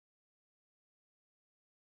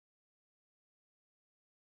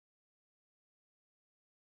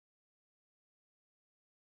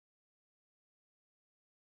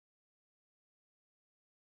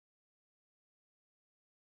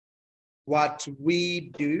what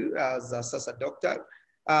we do as a SASAdoctor.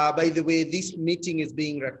 By the way, this meeting is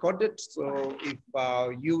being recorded, so if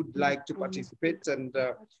you'd like to participate and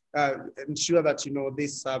ensure that you know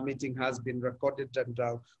this meeting has been recorded and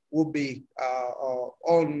will be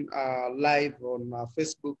on live on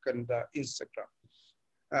Facebook and Instagram,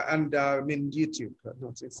 and I mean YouTube,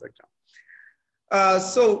 not Instagram.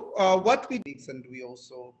 So what we do, and we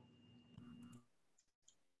also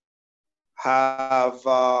have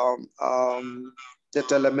the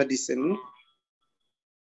telemedicine.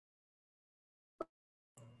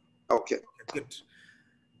 Okay, good.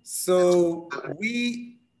 So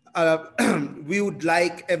we would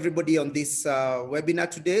like everybody on this webinar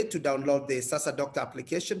today to download the SASAdoctor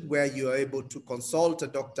application, where you are able to consult a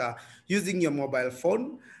doctor using your mobile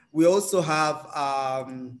phone. We also have a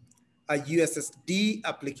USSD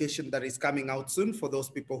application that is coming out soon for those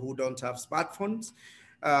people who don't have smartphones.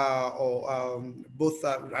 And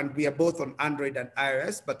we are both on Android and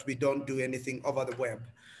iOS, but we don't do anything over the web.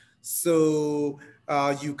 So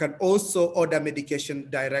you can also order medication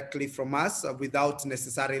directly from us without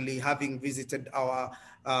necessarily having visited our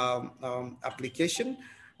application,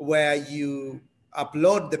 where you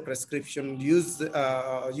upload the prescription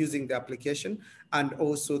using the application and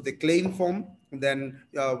also the claim form. Then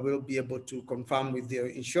we'll be able to confirm with the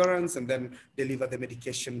insurance and then deliver the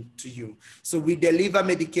medication to you. So we deliver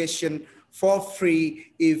medication for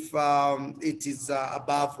free if it is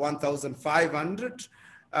above 1,500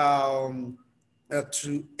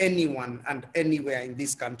 to anyone and anywhere in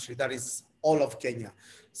this country, that is all of Kenya.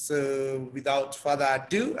 So without further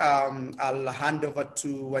ado, I'll hand over to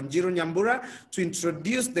Wanjiru Nyambura to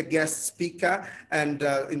introduce the guest speaker and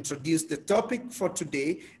introduce the topic for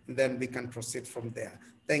today, and then we can proceed from there.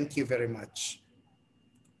 Thank you very much.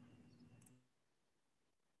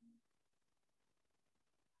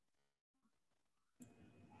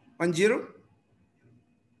 Wanjiru?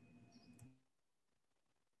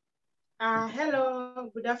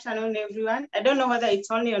 Hello, good afternoon, everyone. I don't know whether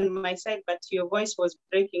it's only on my side, but your voice was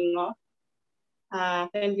breaking off.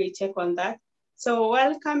 Then we'll check on that. So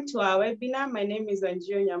welcome to our webinar. My name is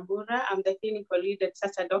Wanjiru Nyambura. I'm the clinical lead at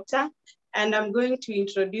SASAdoctor, and I'm going to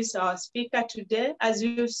introduce our speaker today. As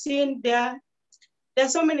you've seen, there are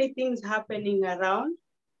so many things happening around.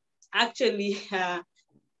 Actually,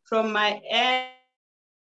 from my end,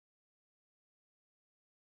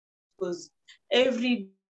 because every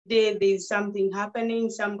day there's something happening,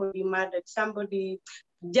 somebody murdered somebody,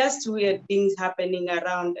 just weird things happening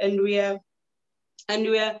around, and we are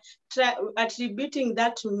attributing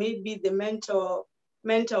that to maybe the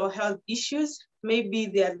mental health issues. Maybe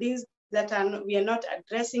there are things that we are not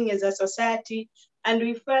addressing as a society, and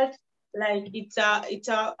we felt like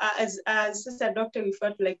as SASAdoctor, we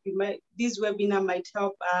felt like this webinar might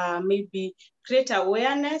help maybe create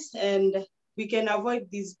awareness, and we can avoid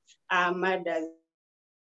these murders.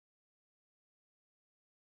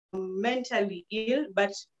 Mentally ill,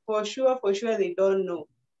 but for sure they don't know,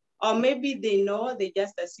 or maybe they know, they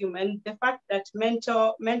just assume. And the fact that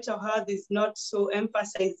mental health is not so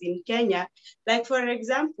emphasized in Kenya, like for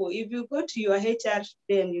example, if you go to your HR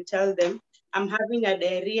today and you tell them, I'm having a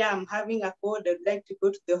diarrhea, I'm having a cold, I'd like to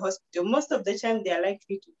go to the hospital, most of the time they are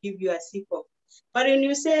likely to give you a CPAP. But when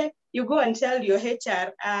you say, you go and tell your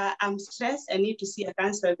HR, I'm stressed, I need to see a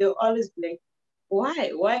counselor, they'll always be like,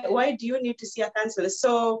 why do you need to see a counselor?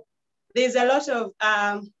 So there's a lot of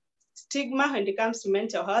stigma when it comes to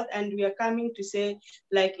mental health, and we are coming to say,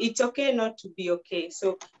 like, it's okay not to be okay.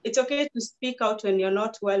 So it's okay to speak out when you're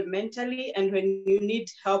not well mentally and when you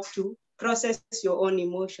need help to process your own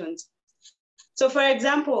emotions. So for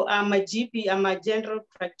example, I'm a GP, I'm a general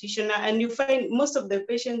practitioner, and you find most of the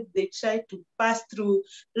patients, they try to pass through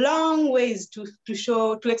long ways to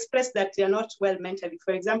express that they're not well mentally.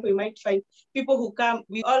 For example, you might find people who come,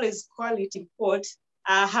 we always call it in quote,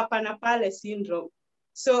 hapana pale syndrome.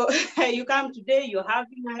 So you come today, you're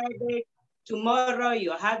having a headache, tomorrow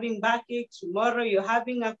you're having backache, tomorrow you're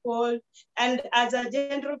having a cold. And as a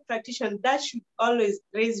general practitioner, that should always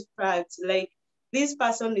raise flags, like, this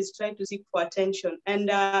person is trying to seek for attention.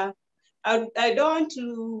 And I don't want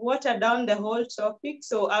to water down the whole topic,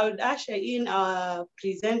 so I would usher in our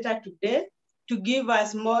presenter today to give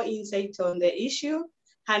us more insight on the issue.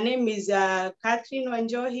 Her name is Catherine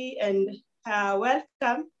Wanjohi, and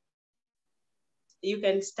welcome. You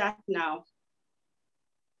can start now.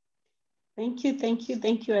 Thank you,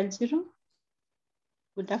 Wanjiru.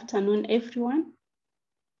 Good afternoon, everyone.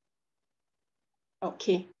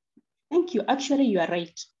 Okay. Thank you. Actually, you are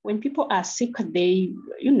right. When people are sick,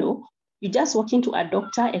 you just walk into a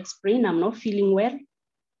doctor, explain, I'm not feeling well.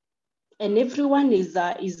 And everyone is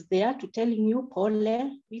there to telling you, Paul,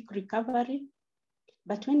 quick recovery.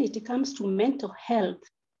 But when it comes to mental health,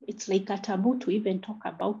 it's like a taboo to even talk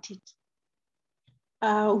about it,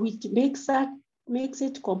 which makes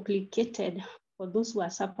it complicated for those who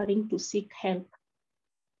are suffering to seek help.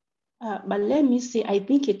 But let me say, I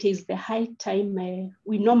think it is the high time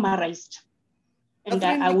we normalized. And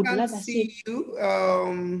Catherine, I would can't rather see say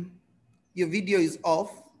you. Your video is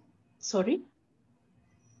off. Sorry?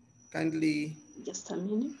 Kindly just a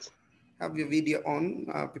minute. Have your video on.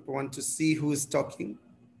 People want to see who is talking.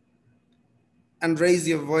 And raise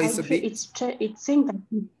your voice a bit. It's saying that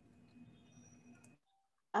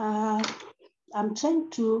I'm trying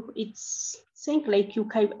to, it's saying like you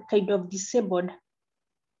kind of disabled.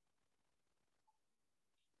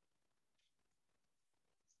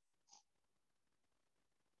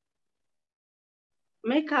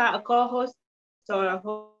 Make her a co-host or a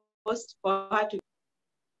host for her to.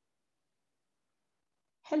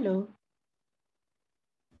 Hello.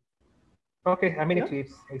 Okay, a minute,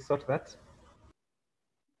 please. I sort that.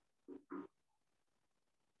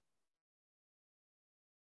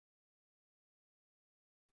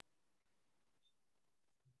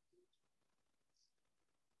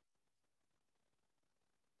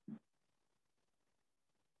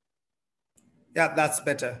 Yeah, that's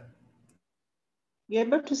better. You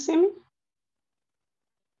able to see me?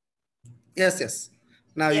 Yes, yes.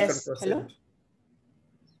 Now Yes. you can proceed. Hello?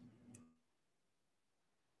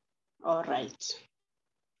 All right.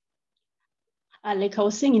 Like I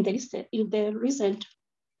was saying in the recent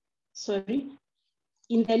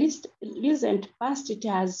past, it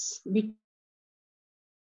has been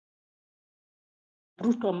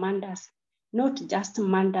brutal murders, not just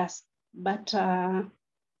murders, but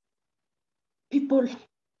people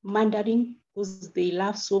murdering those they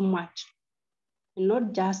love so much.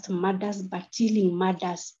 Not just murders, but killing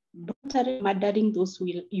murders, brutally murdering those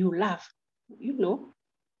you love. You know,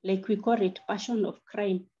 like we call it passion of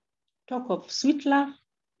crime. Talk of sweet love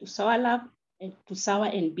to sour love and to sour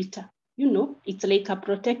and bitter. You know, it's like a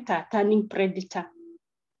protector turning predator.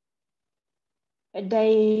 And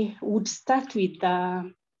I would start with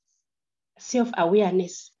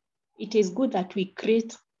self-awareness. It is good that we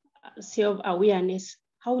create self-awareness.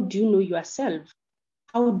 How do you know yourself?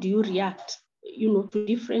 How do you react, to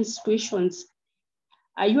different situations?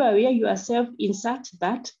 Are you aware yourself in such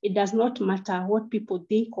that it does not matter what people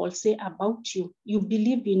think or say about you? You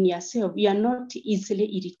believe in yourself. You are not easily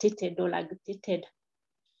irritated or agitated.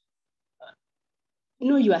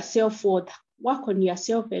 Know your self-worth. Work on your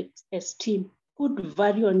self-esteem. Put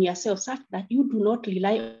value on yourself such that you do not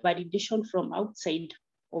rely on validation from outside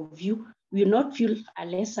of you. You will not feel a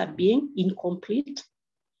lesser being, incomplete,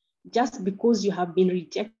 just because you have been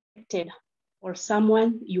rejected or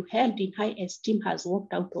someone you held in high esteem has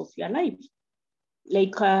walked out of your life.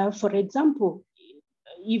 Like, for example,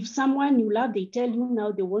 if someone you love, they tell you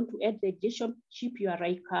now they want to end the relationship, you are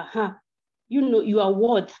like, your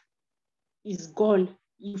worth is gone.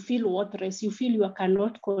 You feel worthless. You feel you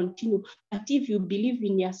cannot continue. But if you believe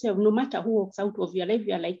in yourself, no matter who walks out of your life,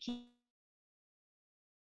 you're like,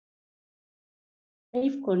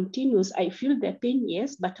 life continues. I feel the pain,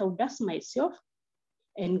 yes, but I'll dust myself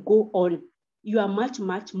and go on. You are much,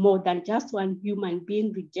 much more than just one human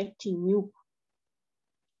being rejecting you.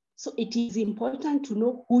 So it is important to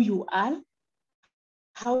know who you are,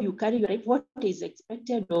 how you carry your life, what is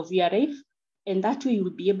expected of your life, and that way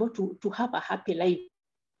you'll be able to have a happy life.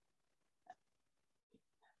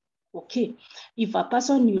 Okay, if a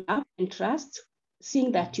person you love and trust,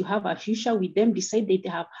 seeing that you have a future with them, decide that they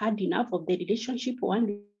have had enough of the relationship,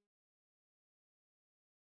 one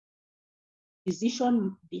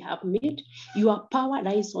decision they have made, your power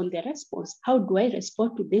lies on the response. How do I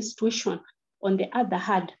respond to this situation? On the other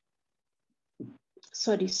hand,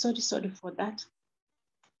 sorry for that.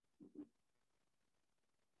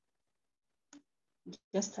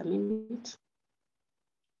 Just a minute.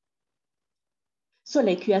 So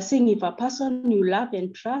like you are saying, if a person you love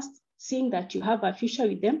and trust, seeing that you have a future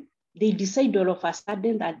with them, they decide all of a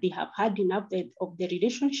sudden that they have had enough of the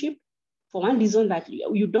relationship for one reason that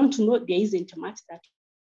you don't know there isn't much that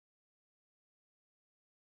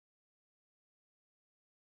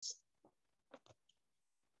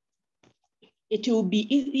it will be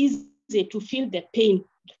easy to feel the pain,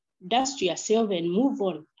 dust yourself and move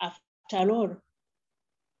on. After all,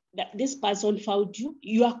 that this person found you,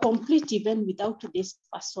 you are complete even without this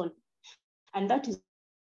person. And that is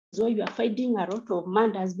why you are finding a lot of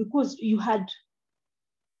murders, because you had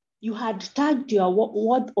tagged your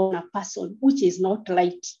worth on a person, which is not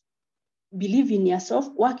right. Believe in yourself,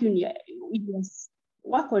 work in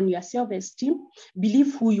Work on your self-esteem,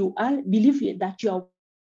 believe who you are, believe that you are.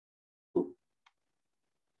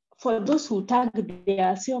 For those who tag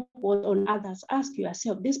their self-worth on others, ask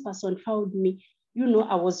yourself, this person found me. You know,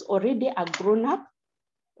 I was already a grown-up,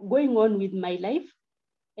 going on with my life,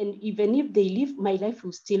 and even if they leave, my life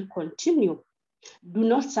will still continue. Do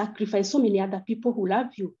not sacrifice so many other people who love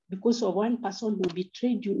you because of one person who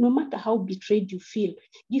betrayed you. No matter how betrayed you feel,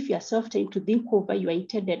 give yourself time to think over your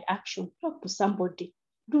intended action. Talk to somebody.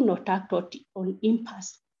 Do not act on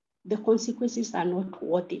impulse. The consequences are not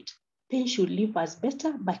worth it. Pain should leave us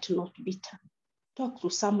better, but not bitter. Talk to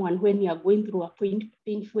someone when you are going through a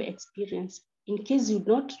painful experience. In case you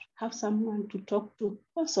don't have someone to talk to,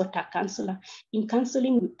 consult a counselor. In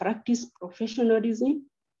counseling, we practice professionalism,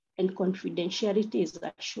 and confidentiality is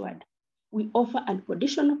assured. We offer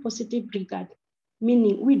unconditional positive regard,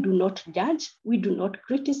 meaning we do not judge, we do not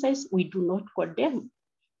criticize, we do not condemn.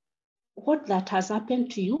 What that has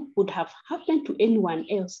happened to you would have happened to anyone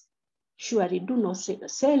else. Surely do not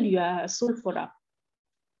sell your soul for a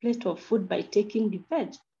plate of food by taking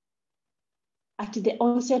revenge. At the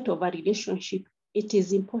onset of a relationship, it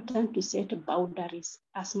is important to set boundaries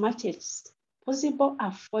as much as possible.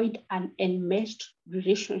 Avoid an enmeshed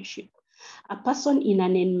relationship. A person in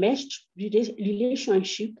an enmeshed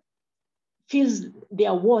relationship feels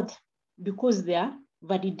their worth because they are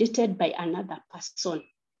validated by another person.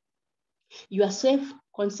 Your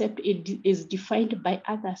self-concept is defined by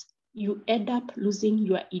others. You end up losing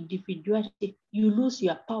your individuality. You lose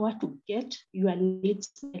your power to get your needs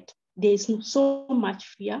met. There is so much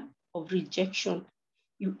fear of rejection.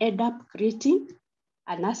 You end up creating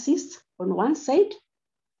a narcissist on one side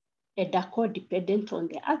and a codependent on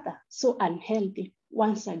the other. So unhealthy.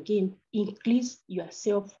 Once again, increase your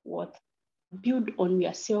self-worth. Build on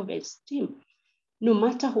your self-esteem. No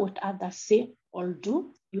matter what others say or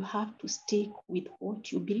do, you have to stick with what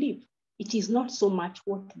you believe. It is not so much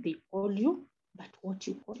what they call you, but what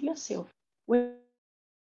you call yourself.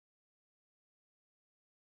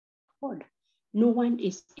 No one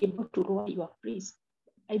is able to lower your praise.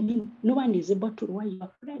 No one is able to lower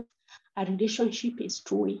your praise. A relationship is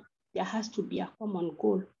two-way. There has to be a common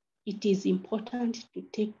goal. It is important to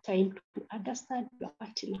take time to understand your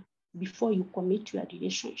partner before you commit to a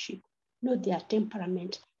relationship. Know their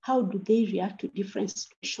temperament. How do they react to different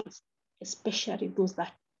situations, especially those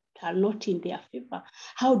that are not in their favor?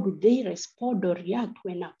 How do they respond or react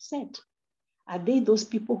when upset? Are they those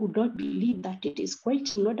people who don't believe that it is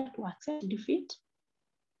quite in order to accept defeat?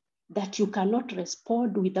 That you cannot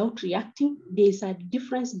respond without reacting? There is a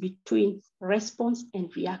difference between response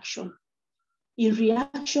and reaction. In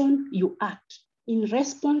reaction, you act. In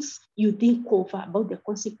response, you think over about the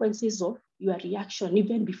consequences of your reaction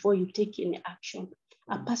even before you take any action.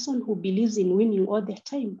 A person who believes in winning all the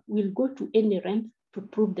time will go to any length to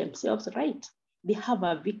prove themselves right. They have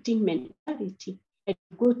a victim mentality and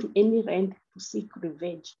go to any length to seek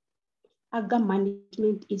revenge. Anger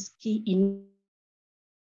management is key in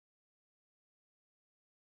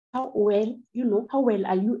how well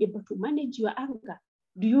are you able to manage your anger?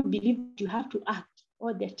 Do you believe you have to act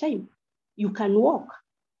all the time? You can walk.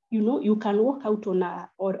 You can walk out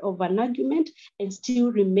of an argument and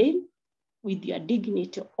still remain with your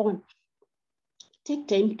dignity on. Take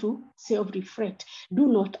time to self-reflect. Do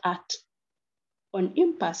not act on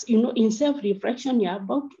impulse. In self-reflection, you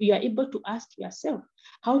are able to ask yourself,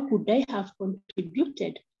 how could I have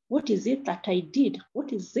contributed? What is it that I did?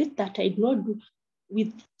 What is it that I did not do?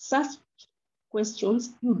 With such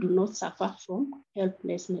questions, you do not suffer from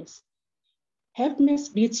helplessness.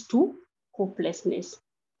 Helplessness leads to hopelessness.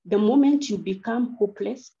 The moment you become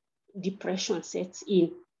hopeless, depression sets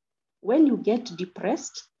in. When you get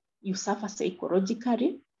depressed, you suffer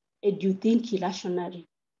psychologically and you think irrationally.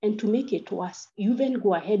 And to make it worse, you even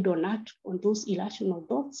go ahead on act on those irrational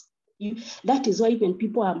thoughts. That is why even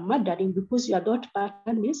people are murdering, because your thought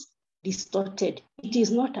pattern is distorted. It is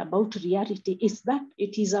not about reality.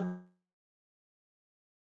 It is about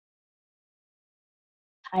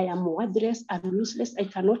I am worthless, I'm useless, I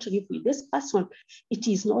cannot live with this person. It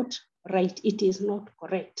is not right. It is not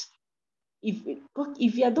correct. If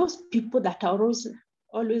you are those people that are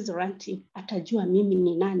always ranting, atajua mimi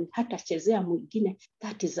ni nani, hatachezea mwingine,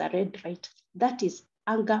 that is a red light. That is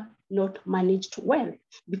anger not managed well,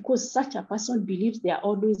 because such a person believes they are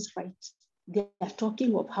always right. They are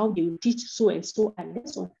talking of how they will teach so and so a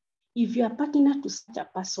lesson. If you are partner to such a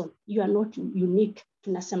person, you are not unique.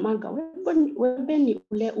 Tunasemanga, wewe ni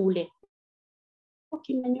ule ule.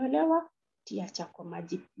 Ukinanyolewa, tiacha kwa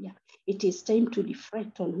maji pia. It is time to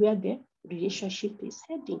reflect on where the relationship is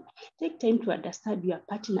heading. Take time to understand your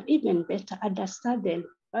partner even better, understand the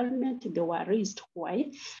environment they were raised.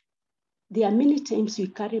 Why? There are many times we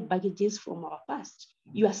carry baggages from our past.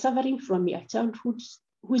 You are suffering from your childhood,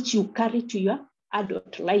 which you carry to your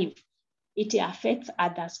adult life. It affects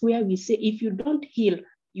others, where we say, if you don't heal,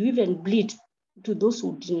 you even bleed to those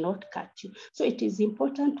who did not cut you. So it is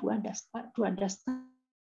important to understand.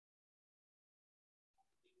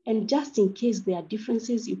 And just in case there are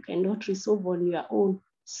differences you cannot resolve on your own,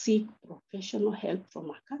 seek professional help from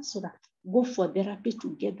a counselor. Go for therapy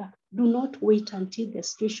together. Do not wait until the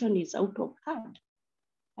situation is out of hand.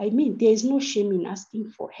 I mean, there is no shame in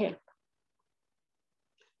asking for help.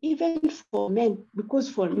 Even for men, because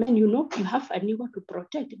for men, you know, you have an ego to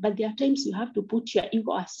protect, but there are times you have to put your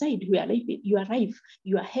ego aside. Your life,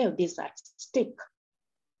 your health is at stake.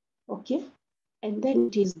 Okay? And then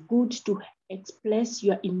it is good to express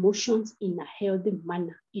your emotions in a healthy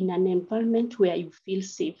manner, in an environment where you feel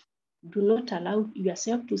safe. Do not allow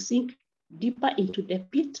yourself to sink deeper into the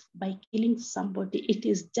pit by killing somebody. It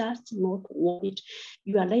is just not worth it.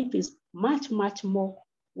 Your life is much, much more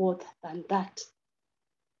worth than that.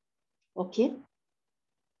 Okay?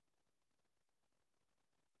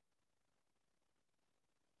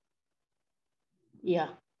 Yeah.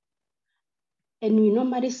 And we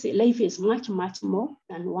normally say life is much, much more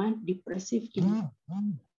than one depressive illness.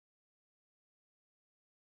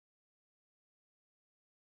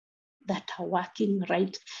 That are working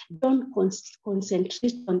right. Don't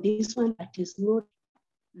concentrate on this one that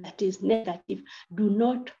is negative. Do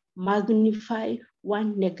not magnify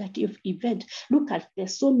one negative event. Look at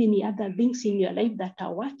there's so many other things in your life that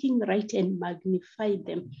are working right and magnify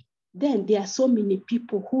them. Then there are so many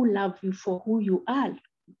people who love you for who you are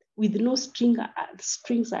with no strings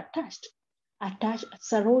attached.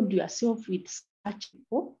 Surround yourself with such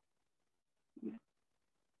people.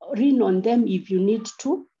 Lean on them if you need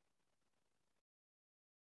to,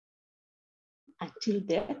 until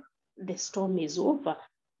the storm is over.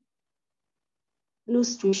 No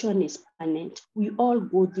situation is permanent. We all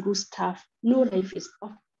go through stuff. No life is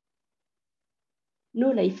perfect. No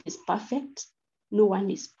life is perfect. No one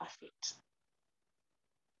is perfect.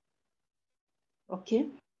 Okay?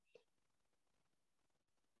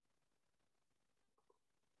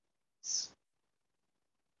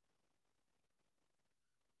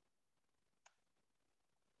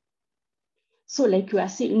 So like you are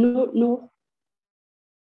saying,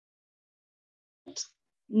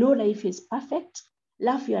 no life is perfect.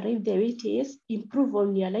 Love your life the way it is. Improve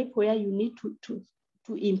on your life where you need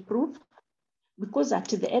to improve. Because at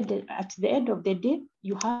the end of the day,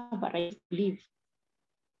 you have a right to live.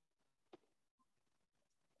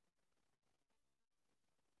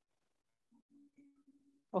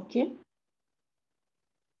 Okay?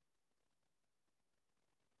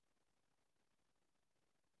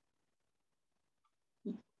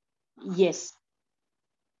 Yes.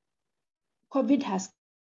 COVID has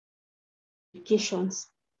implications.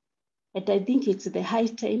 And I think it's the high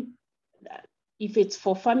time, if it's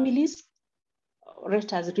for families,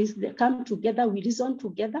 let us come together, we reason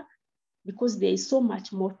together, because there is so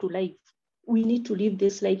much more to life. We need to live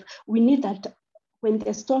this life. We need that when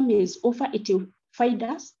the storm is over, it will find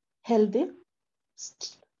us healthy,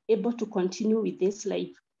 able to continue with this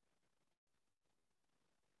life.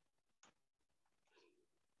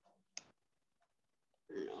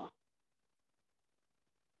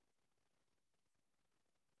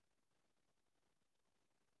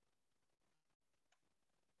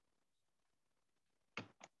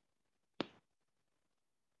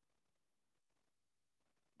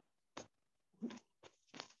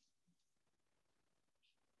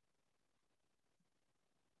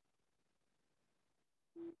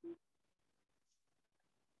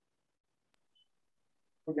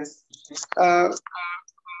 Yes.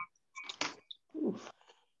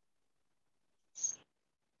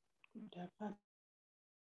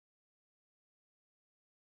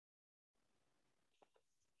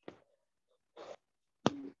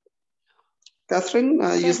 Catherine,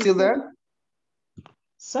 you still there?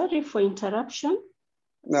 Sorry for interruption.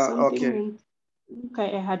 No, okay.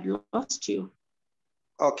 I had lost you.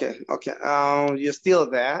 Okay. You're still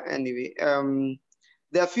there anyway.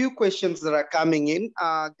 There are a few questions that are coming in.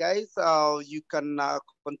 Guys, you can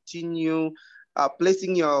continue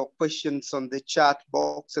placing your questions on the chat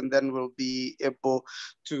box, and then we'll be able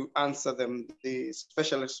to answer them. The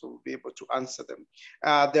specialists will be able to answer them.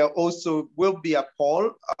 There also will be a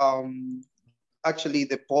poll. Actually,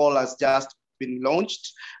 the poll has just been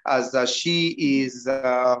launched, as she is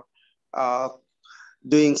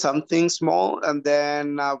doing something small, and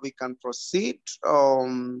then we can proceed.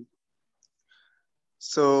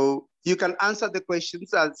 So you can answer the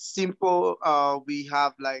questions as simple. We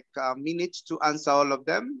have like a minute to answer all of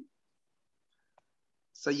them.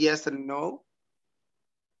 So yes and no.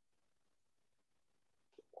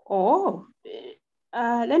 Oh,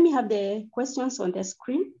 let me have the questions on the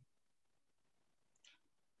screen.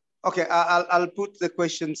 Okay, I'll put the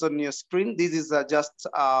questions on your screen. This is just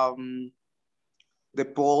the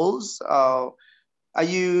polls. Are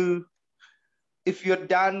you, if you're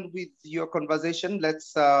done with your conversation,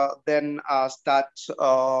 let's then start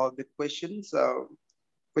the questions,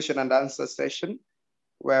 question and answer session,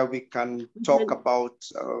 where we can talk about,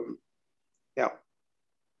 yeah.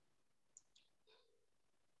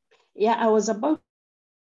 Yeah, I was about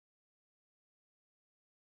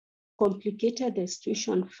complicated the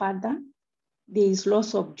situation further. There is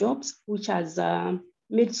loss of jobs, which has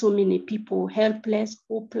made so many people helpless,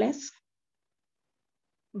 hopeless.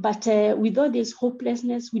 But with all this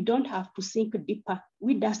hopelessness, we don't have to think deeper.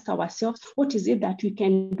 We ask ourselves, what is it that we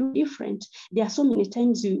can do different? There are so many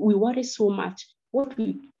times we worry so much. What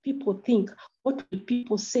will people think? What will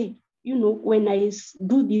people say? You know, when I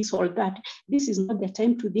do this or that, this is not the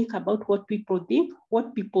time to think about what people think,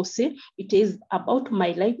 what people say. It is about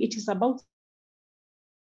my life. It is about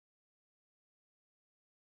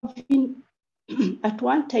at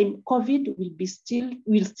one time, COVID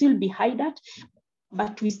will still be hidden,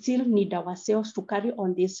 but we still need ourselves to carry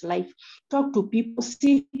on this life. Talk to people,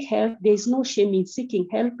 seek help. There is no shame in seeking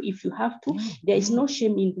help if you have to. There is no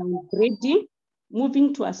shame in downgrading,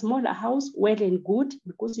 moving to a smaller house, well and good,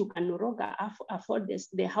 because you can no longer afford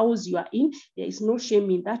the house you are in. There is no shame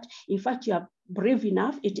in that. In fact, you are brave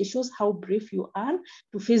enough. It shows how brave you are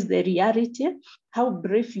to face the reality, how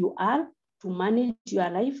brave you are to manage your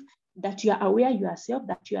life, that you are aware yourself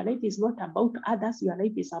that your life is not about others, your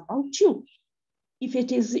life is about you. If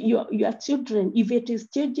it is your children, if it is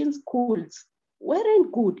changing schools, well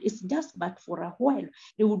and good, it's just but for a while.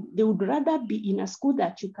 They would rather be in a school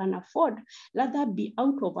that you can afford, rather be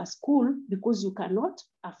out of a school because you cannot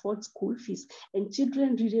afford school fees. And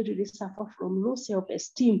children really, really suffer from low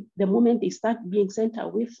self-esteem the moment they start being sent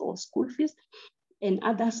away for school fees and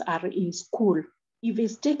others are in school. If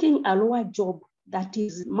it's taking a lower job that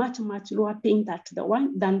is much, much lower paying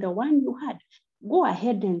than the one you had, go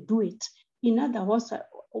ahead and do it. In other words,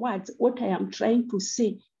 what I am trying to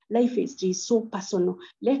say, life is so personal.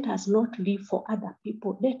 Let us not live for other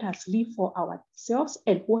people. Let us live for ourselves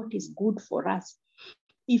and what is good for us.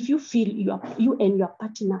 If you feel you and your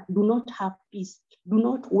partner do not have peace, do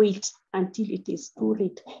not wait until it is too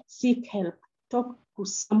late. Seek help. Talk to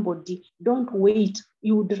somebody. Don't wait.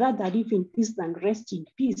 You would rather live in peace than rest in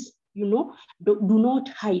peace. You know, do not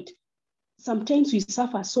hide. Sometimes we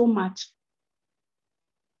suffer so much.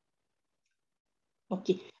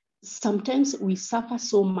 Okay, sometimes we suffer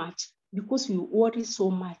so much because we worry so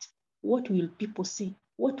much. What will people say?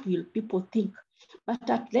 What will people think? But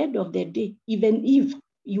at the end of the day, even if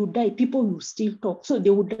you die, people will still talk. So they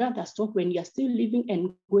would rather stop when you're still living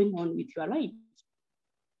and going on with your life.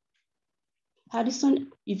 Harrison,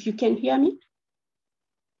 if you can hear me?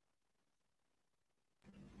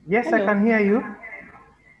 Yes, Hello. I can hear you.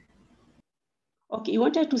 Okay, you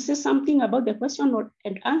wanted to say something about the question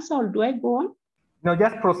and answer, or do I go on? No,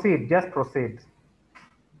 just proceed, just proceed.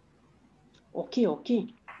 Okay.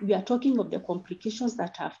 We are talking of the complications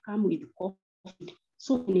that have come with COVID.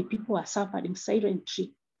 So many people are suffering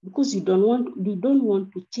silently because you don't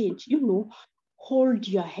want to change. You know, hold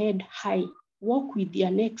your head high, walk with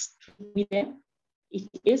your next with them. It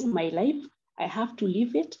is my life. I have to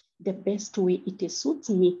live it the best way it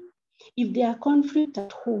suits me. If there are conflict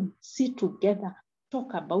at home, sit together,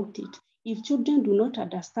 talk about it. If children do not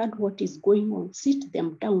understand what is going on, sit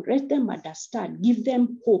them down, let them understand, give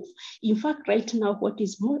them hope. In fact, right now, what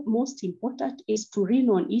is most important is to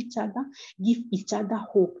lean on each other, give each other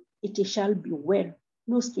hope. It shall be well.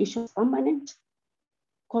 No situation is permanent.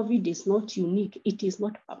 COVID is not unique. It is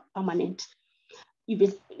not permanent.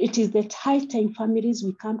 It is that high time families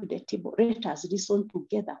we come to the table, let us listen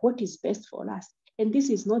together what is best for us. And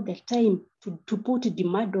this is not the time to put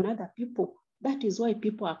demand on other people. That is why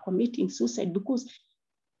people are committing suicide, because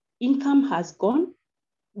income has gone,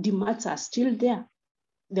 demands are still there.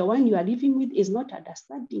 The one you are living with is not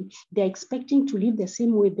understanding. They're expecting to live the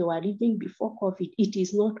same way they were living before COVID. It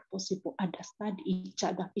is not possible. Understand each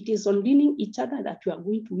other. It is on leaning each other that we are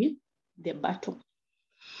going to win the battle.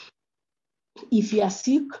 If you are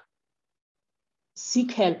sick,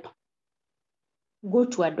 seek help. Go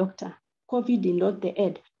to a doctor. COVID is not the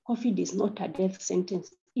end. COVID is not a death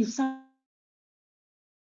sentence. If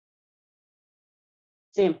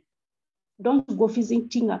same. Don't go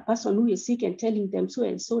visiting a person who is sick and telling them so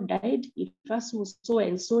and so died. If person so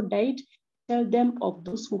and so died, tell them of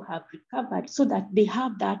those who have recovered so that they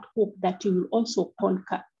have that hope that you will also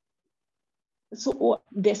conquer. So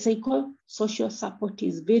the psychosocial support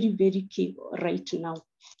is very, very key right now.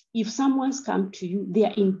 If someone's come to you, they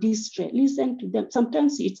are in distress, listen to them.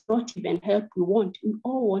 Sometimes it's not even help we want. We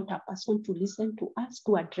all want a person to listen to us,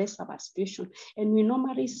 to address our situation. And we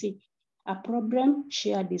normally say, a problem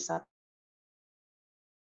shared is a.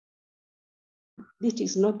 This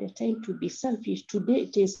is not the time to be selfish. Today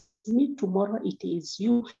it is me, tomorrow it is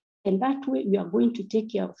you. And that way we are going to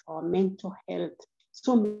take care of our mental health.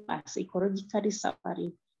 So many are psychologically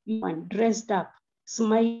suffering. You are dressed up,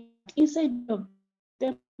 smile. Inside of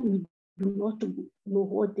them, we do not know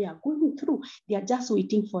what they are going through. They are just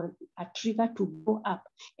waiting for a trigger to go up.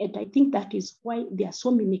 And I think that is why there are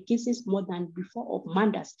so many cases more than before of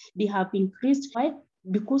murders. They have increased. Why?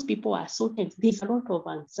 Because people are so tense. There's a lot of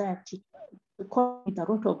anxiety. With a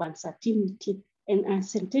lot of uncertainty, and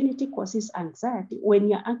uncertainty causes anxiety. When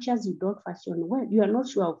you're anxious, you don't function well. You are not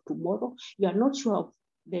sure of tomorrow. You are not sure of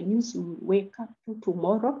the news you will wake up to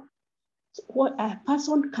tomorrow. So what a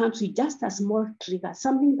person comes with just a small trigger,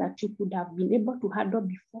 something that you could have been able to handle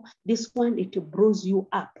before. This one, it blows you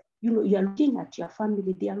up. You know, you are looking at your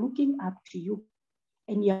family, they are looking up to you,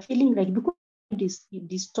 and you are feeling like because it is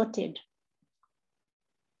distorted.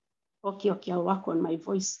 Okay, I'll work on my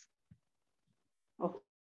voice. Okay.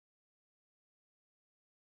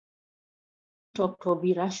 Talk of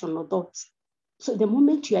irrational thoughts. So the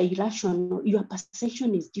moment you are irrational, your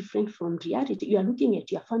perception is different from reality. You are looking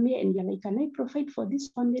at your family and you're like, can I provide for this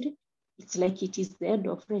family? It's like it is the end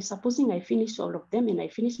of race. Supposing I finish all of them and I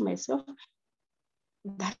finish myself,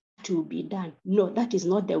 that will be done. No, that is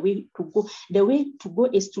not the way to go. The way to go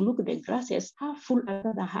is to look at the grass as half full, on the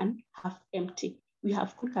other hand, half empty. We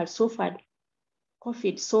have conquered so far,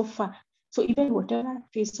 COVID so far. So even whatever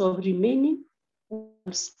phase of remaining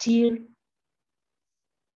will still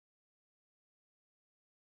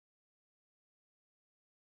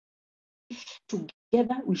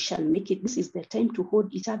together we shall make it. This is the time to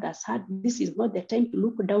hold each other's hand. This is not the time to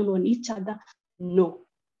look down on each other. No,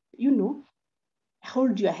 you know,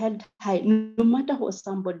 hold your head high. No matter what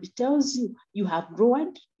somebody tells you, you have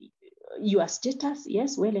lowered your status,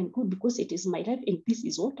 yes, well and good, because it is my life and this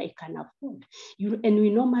is what I can afford. And we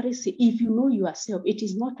normally say, if you know yourself, it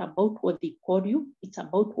is not about what they call you, it's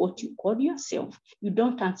about what you call yourself. You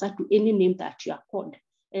don't answer to any name that you are called.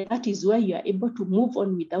 And that is why you are able to move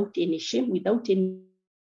on without any shame, without any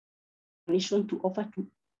nation to offer to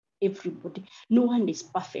everybody. No one is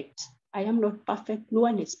perfect. I am not perfect. No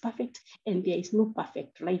one is perfect. And there is no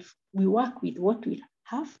perfect life. We work with what we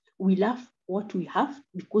have. We love what we have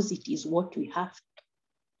because it is what we have.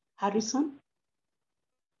 Harrison?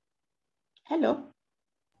 Hello?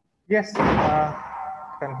 Yes,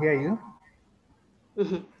 I can hear you.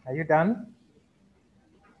 Mm-hmm. Are you done?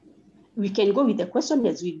 We can go with the question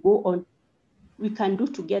as we go on. We can do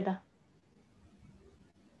together.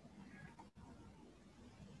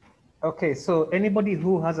 Okay, so anybody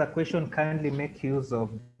who has a question, kindly make use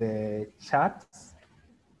of the chat.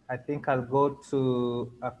 I think I'll go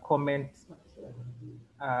to a comment.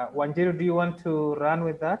 Wanjiru, do you want to run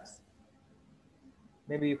with that?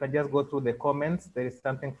 Maybe you can just go through the comments. There is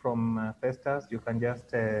something from Festus. You can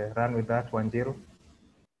just run with that, Wanjiru.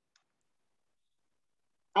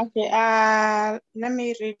 Okay, let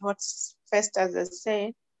me read what Festus has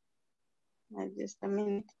said. Just a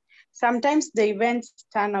minute. Sometimes the events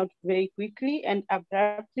turn out very quickly and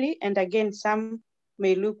abruptly, and again, some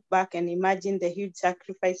may look back and imagine the huge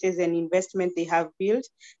sacrifices and investment they have built,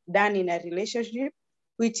 done in a relationship,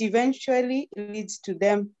 which eventually leads to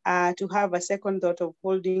them to have a second thought of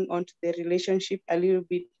holding on to the relationship a little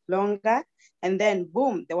bit longer, and then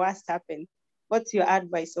boom, the worst happened. What's your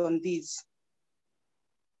advice on this?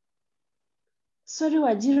 Sorry,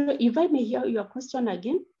 Wajiro, if I may hear your question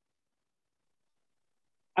again.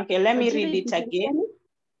 Okay, let me read it again.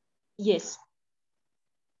 Yes.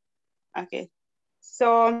 Okay.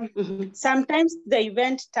 So sometimes the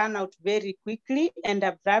event turn out very quickly and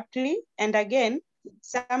abruptly. And again,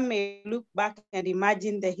 some may look back and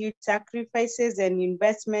imagine the huge sacrifices and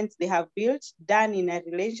investments they have built, done in a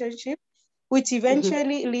relationship, which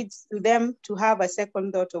eventually leads to them to have a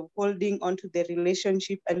second thought of holding onto the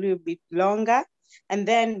relationship a little bit longer. And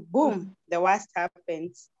then boom, the worst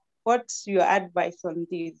happens. What's your advice on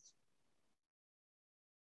this?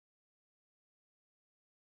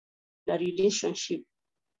 The relationship.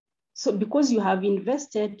 So because you have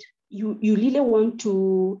invested, you really want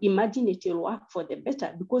to imagine it will work for the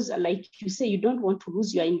better, because like you say, you don't want to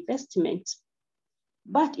lose your investment.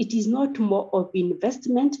 but it is not more of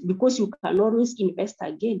investment because you can always invest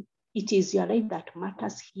again. It is your life that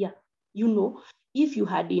matters here. You know, if you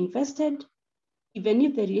had invested, even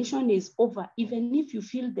if the relation is over, even if you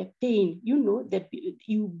feel the pain, you know, that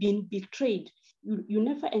you've been betrayed, you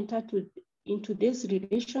never enter into this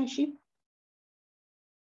relationship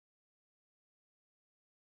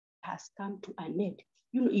has come to an end.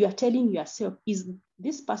 You know, you are telling yourself, is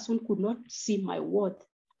this person could not see my worth.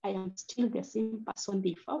 I am still the same person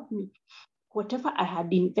they found me. Whatever I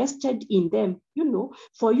had invested in them, you know,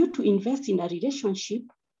 for you to invest in a relationship,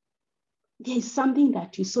 there is something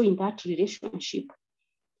that you saw in that relationship.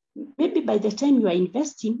 Maybe by the time you are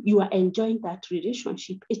investing, you are enjoying that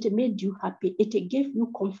relationship. It made you happy. It gave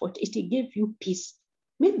you comfort. It gave you peace.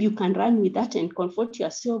 Maybe you can run with that and comfort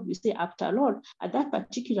yourself. You say, after all, at that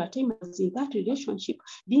particular time I was in that relationship,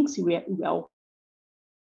 things were well.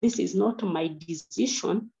 This is not my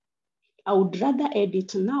decision. I would rather end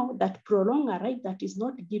it now that prolong a ride that is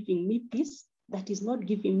not giving me peace, that is not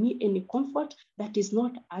giving me any comfort, that is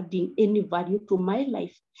not adding any value to my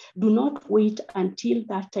life. Do not wait until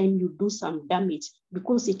that time you do some damage,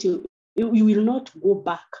 because you will not go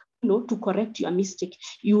back, you know, to correct your mistake.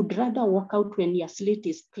 You would rather walk out when your slate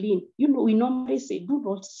is clean. You know, we normally say, do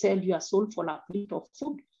not sell your soul for a plate of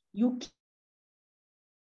food. You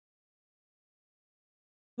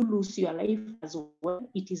lose your life as well.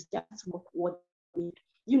 It is just not worth it.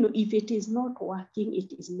 You know, if it is not working,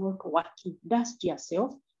 it is not working. Dust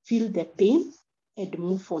yourself, feel the pain, and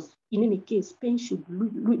move on. In any case, pain should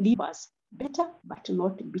leave us better, but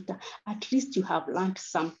not bitter. At least you have learned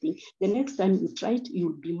something. The next time you try it,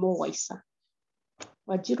 you'll be more wiser.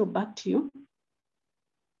 Wajiro, back to you.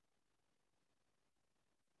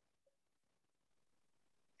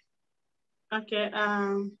 Okay,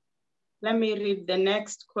 let me read the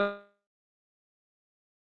next question.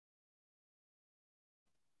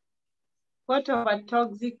 What about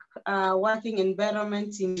toxic working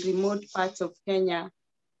environments in remote parts of Kenya?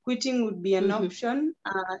 Quitting would be an option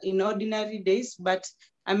in ordinary days, but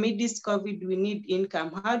amidst COVID, we need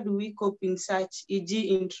income. How do we cope in such, e.g.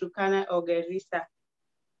 in Turkana or Garissa?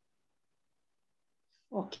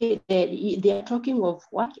 Okay, they are talking of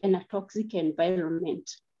work in a toxic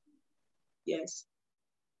environment. Yes.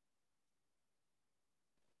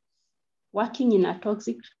 Working in a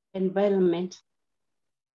toxic environment.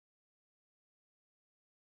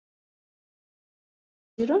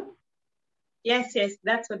 Zero? Yes,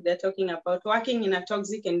 that's what they're talking about. Working in a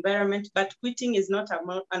toxic environment, but quitting is not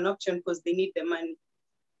an option because they need the money.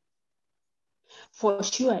 For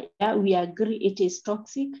sure, yeah, we agree it is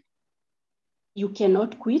toxic. You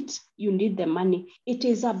cannot quit, you need the money. It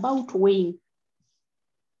is about weighing,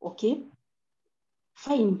 okay?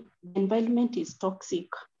 Fine, the environment is toxic,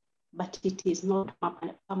 but it is not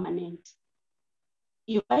permanent.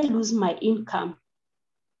 If I lose my income,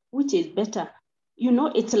 which is better? You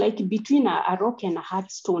know, it's like between a rock and a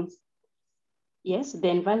hard stone. Yes, the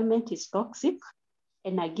environment is toxic,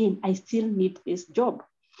 and again, I still need this job.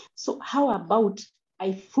 So how about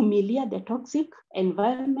I familiar the toxic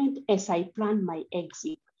environment as I plan my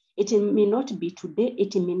exit? It may not be today,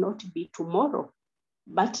 it may not be tomorrow,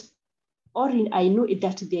 but I know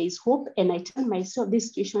that there is hope, and I tell myself this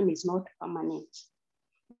situation is not permanent.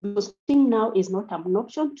 Because thing now is not an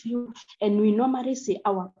option to you, and we normally say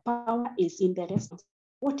our power is in the rest.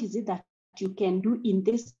 What is it that you can do in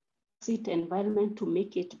this environment to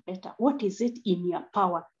make it better? What is it in your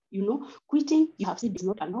power? You know, quitting, you have said, is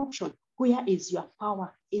not an option. Where is your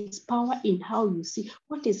power? It's power in how you see.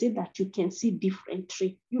 What is it that you can see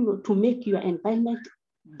differently, you know, to make your environment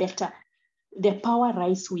better? The power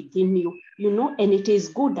lies within you, you know, and it is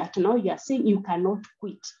good that now you are saying you cannot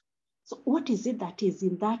quit. So what is it that is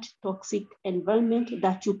in that toxic environment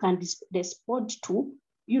that you can respond to,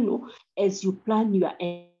 you know, as you plan your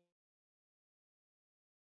end?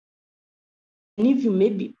 And if you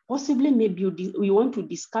maybe you want to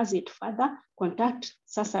discuss it further, contact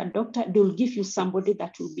SASAdoctor. They will give you somebody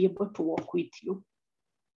that will be able to work with you.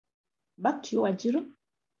 Back to you, Wajiro.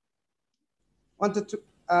 Wanted to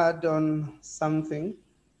add on something.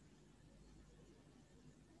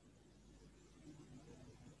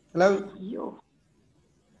 Hello? Yo.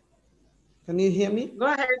 Can you hear me? Go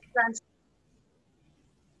ahead, Francis.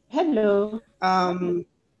 Hello.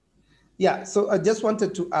 Yeah, so I just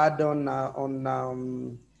wanted to add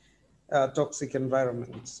on toxic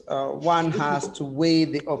environments. One has to weigh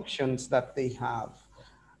the options that they have.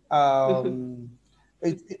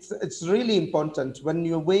 It's really important when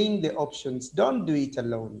you're weighing the options, don't do it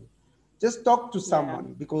alone. Just talk to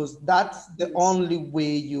someone, because that's the only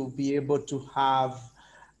way you'll be able to have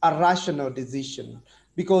a rational decision.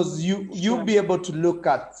 because you'll be able to look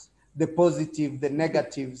at the positive, the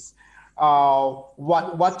negatives,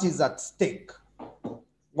 what is at stake.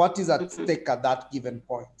 What is at stake at that given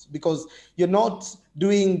point? Because you're not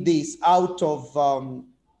doing this out of,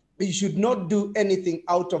 you should not do anything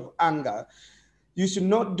out of anger. You should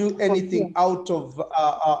not do anything out of,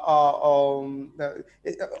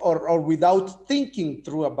 or without thinking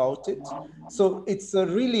through about it. So it's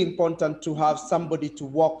really important to have somebody to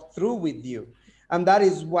walk through with you. And that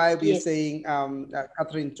is why we're saying,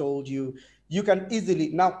 Catherine told you, you can easily,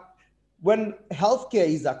 now, when healthcare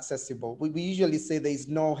is accessible, we usually say there is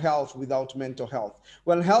no health without mental health.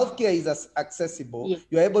 When healthcare is accessible,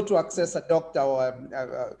 you're able to access a doctor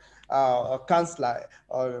or a counselor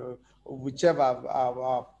or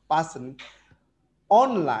whichever person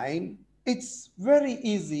online. It's very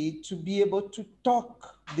easy to be able to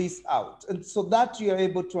talk this out. And so that you're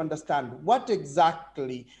able to understand what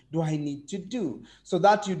exactly do I need to do, so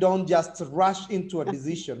that you don't just rush into a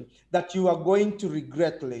decision that you are going to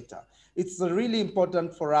regret later. It's really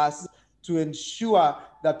important for us to ensure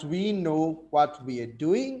that we know what we are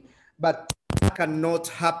doing, but that cannot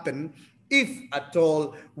happen if at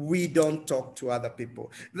all we don't talk to other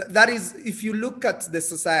people. That is, if you look at the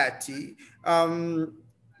society,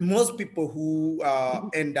 most people who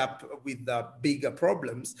end up with bigger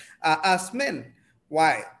problems are us men.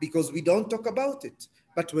 Why? Because we don't talk about it.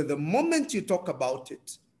 But with the moment you talk about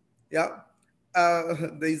it,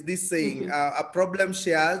 there's this saying, a problem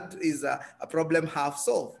shared is a problem half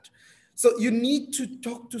solved. So you need to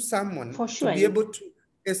talk to someone to be able to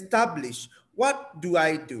establish, what do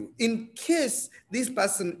I do? In case this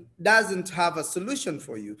person doesn't have a solution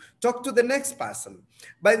for you, talk to the next person.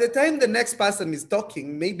 By the time the next person is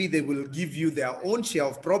talking, maybe they will give you their own share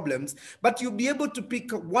of problems, but you'll be able to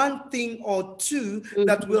pick one thing or two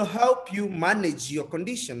that will help you manage your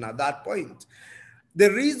condition at that point.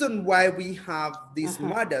 The reason why we have these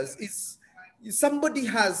murders is somebody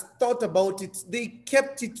has thought about it. They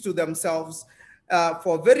kept it to themselves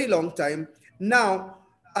for a very long time. Now,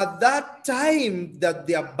 at that time that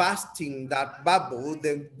they are bursting that bubble,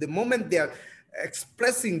 the moment they are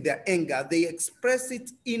expressing their anger, they express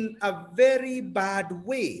it in a very bad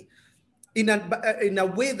way, in a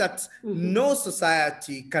way that no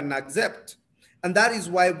society can accept. And that is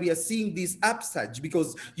why we are seeing this upsurge,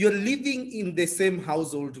 because you're living in the same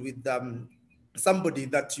household with somebody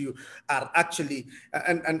that you are actually,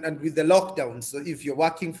 and with the lockdown. So if you're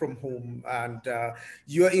working from home and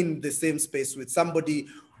you're in the same space with somebody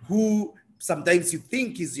who sometimes you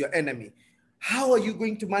think is your enemy, how are you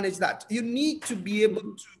going to manage that? You need to be able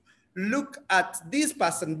to look at this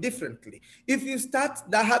person differently. If you start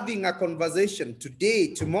having a conversation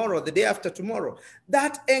today, tomorrow, the day after tomorrow,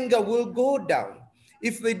 that anger will go down.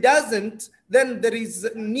 If it doesn't, then there is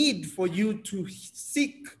a need for you to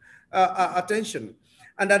seek attention.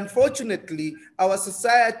 And unfortunately, our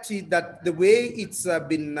society, that the way it's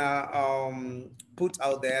been put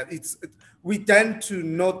out there, we tend to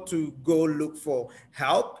not to go look for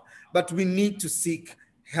help, but we need to seek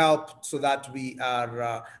help so that we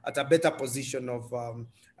are at a better position of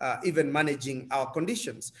even managing our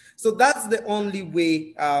conditions. So that's the only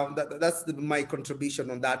way, that's my contribution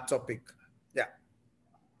on that topic. Yeah.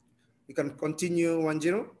 You can continue,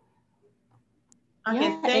 Wanjiro.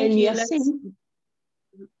 Okay, thank you.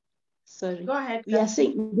 Sorry. Go ahead. We are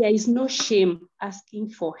saying there is no shame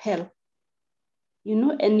asking for help. You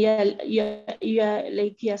know, and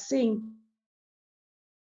you're saying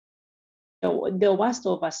the worst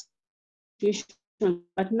of a situation.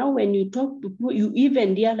 But now when you talk to people, you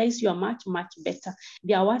even realize you're much, much better.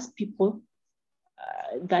 There are worse people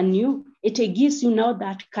than you. It gives you now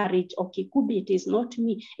that courage. Okay, could be it is not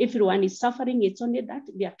me. Everyone is suffering. It's only that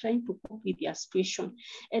they are trying to cope with their situation.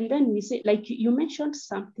 And then we say, like you mentioned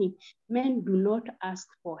something, men do not ask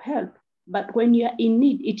for help. But when you are in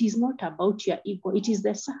need, it is not about your ego. It is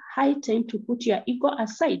the high time to put your ego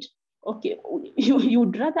aside. Okay, you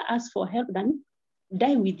would rather ask for help than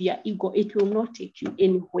die with your ego. It will not take you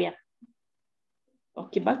anywhere.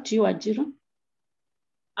 Okay, back to you, Ajiro.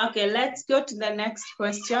 Okay, let's go to the next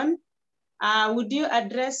question. Would you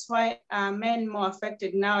address why are men more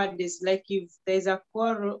affected nowadays? Like if there's a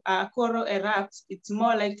quarrel erupts, it's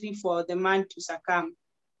more likely for the man to succumb.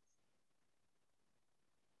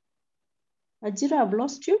 Ajiro, I've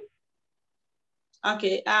lost you.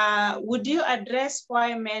 Okay, would you address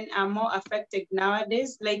why men are more affected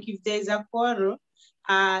nowadays? Like if there's a quarrel,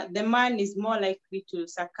 the man is more likely to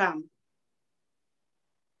succumb.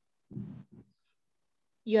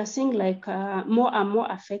 You are saying like more are more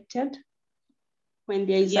affected when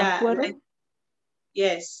there is a quarrel?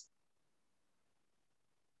 Yes.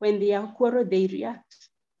 When they are quarrel, they react.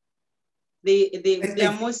 They I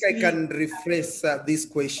are mostly. I can rephrase this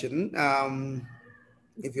question,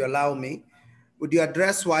 if you allow me. Would you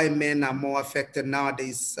address why men are more affected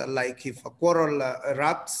nowadays? Like if a quarrel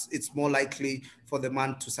erupts, it's more likely for the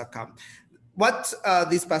man to succumb. What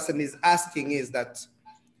this person is asking is that,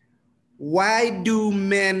 why do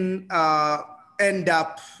men end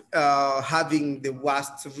up having the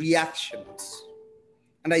worst reactions?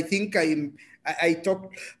 And I think I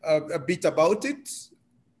talked a bit about it.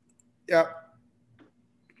 Yeah.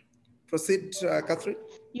 Proceed, Catherine.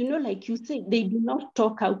 You know, like you say, they do not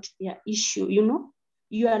talk out their issue, you know.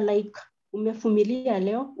 You are like, umefumilia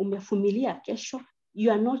leo, umefumilia kesho.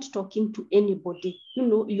 You are not talking to anybody. You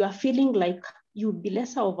know, you are feeling like you'd be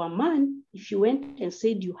lesser of a man if you went and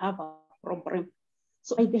said you have a problem.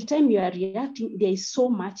 So by the time you are reacting, there is so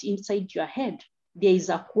much inside your head. There is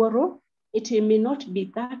a quarrel. It may not be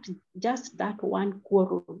that, just that one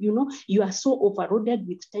quarrel. You know, you are so overloaded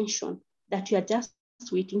with tension that you are just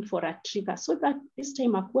waiting for a trigger, so that this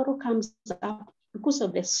time a quarrel comes up, because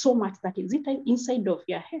of there's so much that is inside of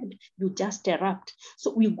your head, you just erupt.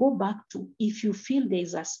 So we go back to, if you feel there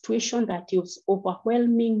is a situation that is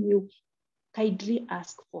overwhelming you, kindly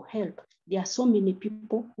ask for help. There are so many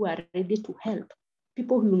people who are ready to help.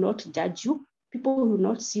 People who will not judge you, people who will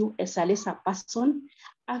not see you as a lesser person.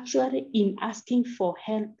 Actually, in asking for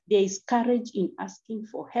help, there is courage in asking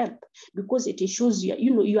for help, because it shows you,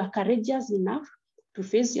 you know, you are courageous enough to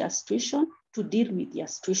face your situation, to deal with your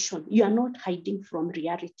situation. You are not hiding from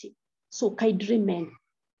reality. So kindly men,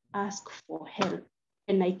 ask for help.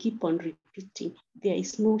 And I keep on repeating, there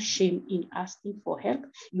is no shame in asking for help.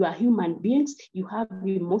 You are human beings, you have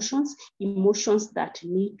emotions that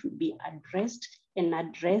need to be addressed, and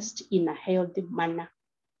addressed in a healthy manner.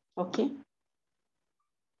 Okay?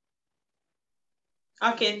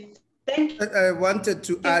 Okay, thank you. I wanted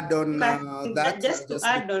to add on that. Just to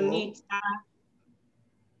add on it.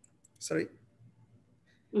 Sorry.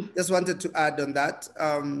 Just wanted to add on that.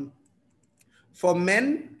 For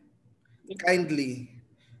men, kindly,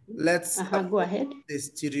 let's go ahead. The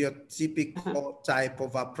stereotypical type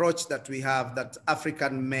of approach that we have, that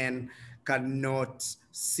African men cannot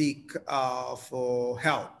seek for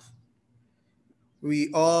help.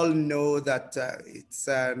 We all know that it's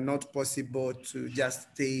not possible to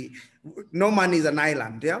just stay. No man is an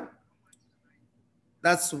island, yeah?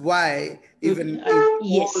 That's why even in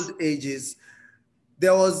old ages,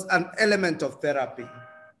 there was an element of therapy.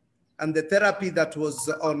 And the therapy that was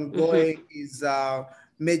ongoing is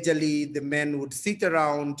majorly the men would sit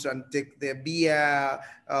around and take their beer,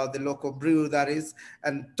 the local brew that is,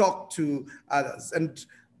 and talk to others. And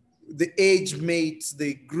the age mates,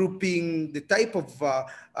 the grouping, the type of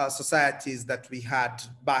societies that we had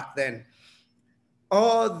back then.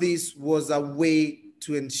 All this was a way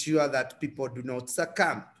to ensure that people do not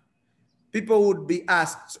succumb. People would be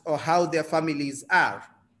asked how their families are.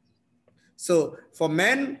 So for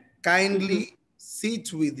men, kindly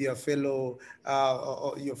sit with your fellow,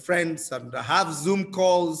 or your friends, and have Zoom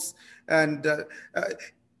calls. And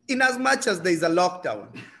in as much as there is a lockdown,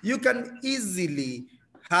 you can easily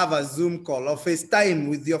have a Zoom call or FaceTime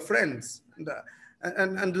with your friends,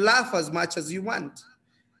 and laugh as much as you want.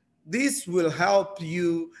 This will help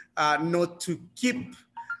you not to keep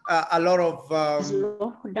a lot of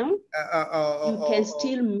lockdown. You can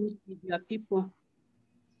still meet with your people,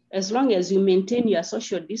 as long as you maintain your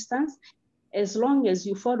social distance, as long as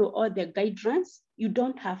you follow all the guidelines. You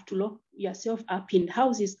don't have to lock yourself up in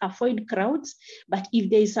houses, avoid crowds. But if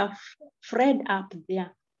there is a friend up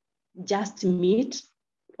there, just meet,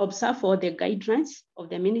 observe all the guidelines of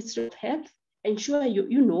the Ministry of Health, ensure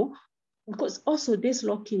you know, because also this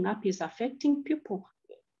locking up is affecting people.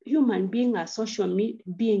 Human beings are social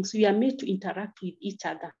beings. We are made to interact with each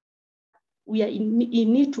other. We are in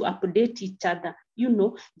need to update each other. You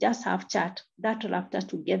know, just have chat, that laughter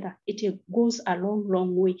together. It goes a long,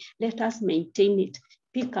 long way. Let us maintain it.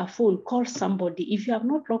 Pick a phone, call somebody. If you have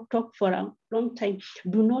not talked for a long time,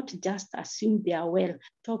 do not just assume they are well.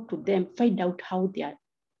 Talk to them, find out how they are,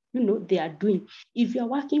 they are doing. If you're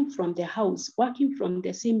working from the house, working from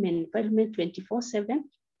the same environment 24/7,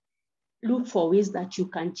 look for ways that you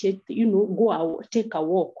can check, go out, take a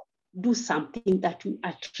walk, do something that will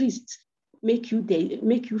at least make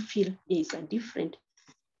you feel there is a difference.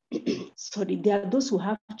 Sorry, there are those who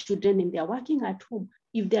have children and they are working at home.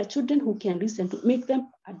 If there are children who can listen, to make them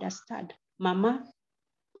understand, Mama,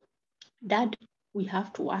 Dad, We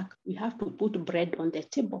have to work. We have to put bread on the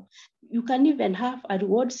table. You can even have a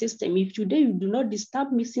reward system. If today you do not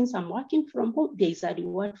disturb me since I'm working from home, there is a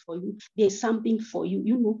reward for you. There's something for you.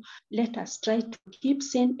 You know, let us try to keep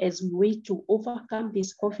sane as we way to overcome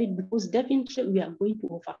this COVID, because definitely we are going to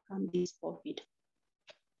overcome this COVID.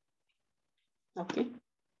 Okay.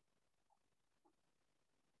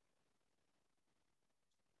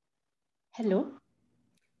 Hello.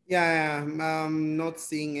 Yeah, I'm not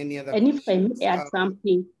seeing any other And if I questions. may add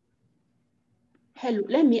something. Hello,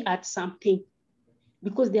 let me add something.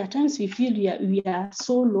 Because there are times we feel we are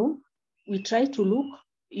so low, we try to look,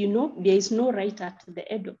 you know, there is no light at the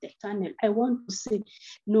end of the tunnel. I want to say,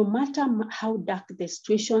 no matter how dark the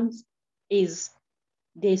situation is,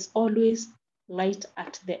 there's always light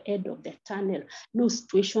at the end of the tunnel. No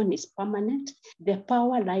situation is permanent. The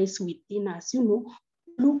power lies within us. You know,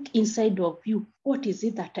 look inside of you. What is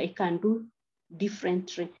it that I can do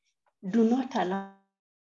differently? Do not allow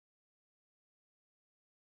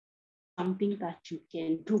something that you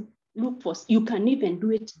can do. Look for, you can even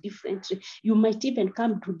do it differently. You might even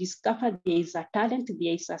come to discover there is a talent,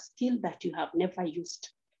 there is a skill that you have never used.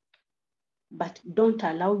 But don't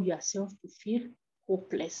allow yourself to feel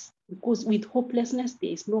hopeless, because with hopelessness,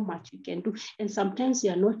 there is not much you can do. And sometimes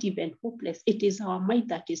you are not even hopeless. It is our mind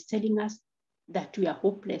that is telling us that we are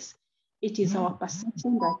hopeless. It is our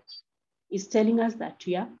perception that is telling us that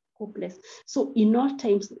we are hopeless. So in all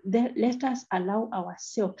times, let us allow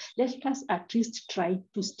ourselves, let us at least try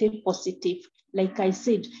to stay positive. Like I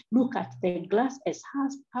said, look at the glass as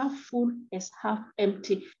half full as half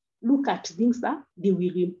empty. Look at things that they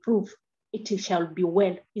will improve. It shall be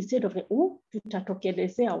well. Instead of, oh,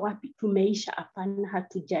 tutatokelezea wapi, tumeisha, hapana,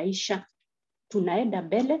 hatujaisha. Tunaenda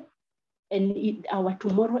mbele, and our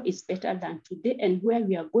tomorrow is better than today, and where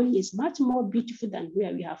we are going is much more beautiful than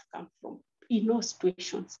where we have come from in all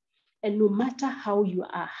situations. And no matter how you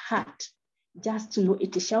are hurt, just know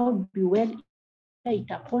it shall be well.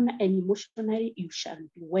 And emotionally, you shall be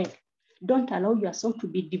well. Don't allow yourself to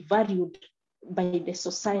be devalued by the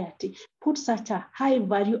society. Put such a high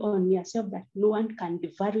value on yourself that no one can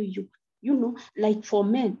devalue you. You know, like for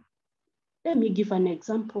men, let me give an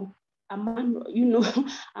example. A man, you know,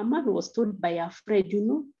 a man was told by a friend, you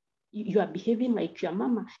know, you are behaving like your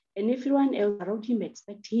mama, and everyone else around him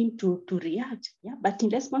expect him to react. Yeah, but in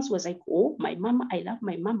response was like, oh, my mama, I love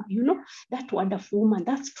my mama. You know, that wonderful woman,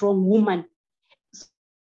 that strong woman.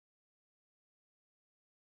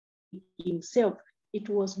 Himself, it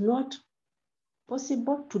was not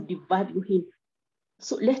possible to devalue him.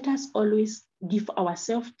 So let us always give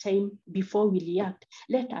ourselves time before we react.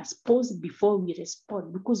 Let us pause before we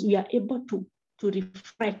respond, because we are able to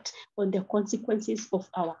reflect on the consequences of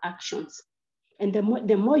our actions. And the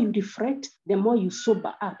more you reflect, the more you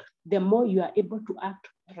sober up, the more you are able to act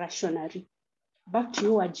rationally. Back to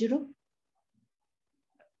you, Ajiro.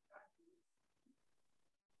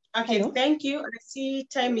 Okay, hello? Thank you. I see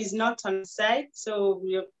time is not on site, so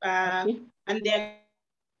we okay. And there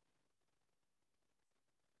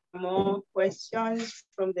are more questions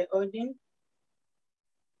from the audience.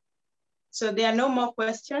 So there are no more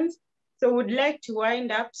questions. So would like to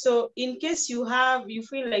wind up. So in case you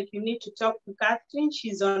feel like you need to talk to Catherine,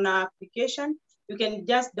 she's on our application. You can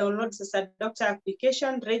just download the SASAdoctor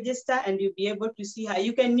application, register, and you'll be able to see her.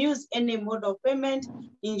 You can use any mode of payment,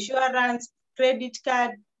 insurance, credit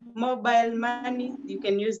card, mobile money, you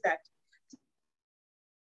can use that.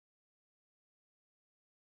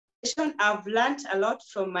 I've learned a lot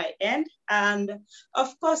from my end. And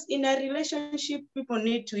of course, in a relationship, people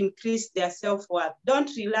need to increase their self-worth. Don't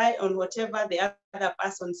rely on whatever the other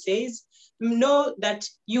person says. Know that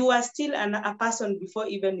you are still a person before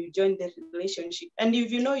even you join the relationship. And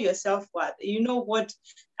if you know your self-worth, you know what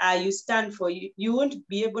you stand for, you won't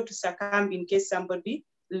be able to succumb in case somebody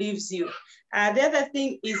leaves you. The other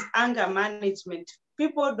thing is anger management.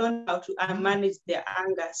 People don't know how to manage their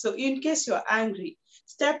anger. So in case you're angry,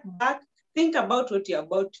 step back, think about what you're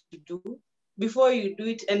about to do before you do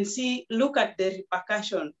it, and look at the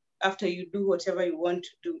repercussion after you do whatever you want to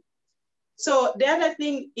do. So the other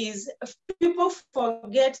thing is people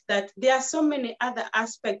forget that there are so many other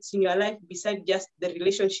aspects in your life besides just the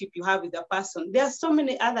relationship you have with a person. There are so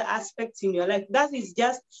many other aspects in your life. That is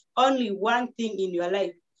just only one thing in your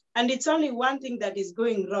life. And it's only one thing that is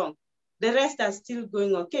going wrong. The rest are still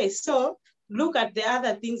going okay. So look at the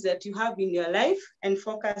other things that you have in your life and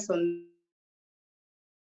focus on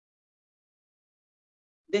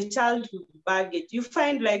the childhood baggage. You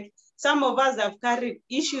find like some of us have carried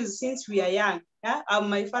issues since we are young. Yeah,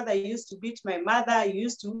 my father used to beat my mother.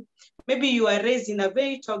 Maybe you were raised in a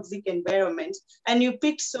very toxic environment and you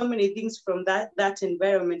picked so many things from that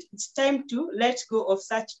environment. It's time to let go of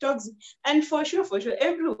such toxic. And for sure,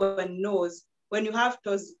 everyone knows when you have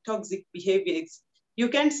toxic behaviors. You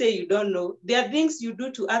can't say you don't know. There are things you do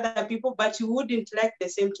to other people, but you wouldn't like the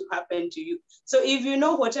same to happen to you. So if you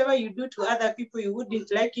know whatever you do to other people, you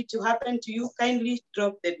wouldn't like it to happen to you, kindly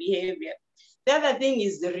drop the behavior. The other thing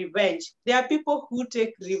is the revenge. There are people who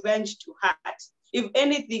take revenge to heart. If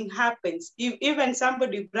anything happens, if even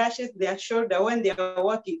somebody brushes their shoulder when they are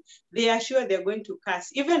walking, they are sure they're going to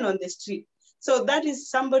curse, even on the street. So that is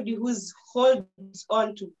somebody who's holds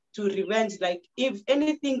on to revenge. Like if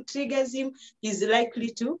anything triggers him, he's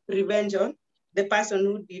likely to revenge on the person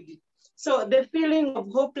who did it. So the feeling of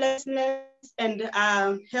hopelessness and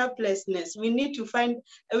helplessness, we need to find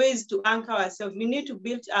ways to anchor ourselves. We need to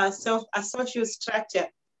build ourselves a social structure.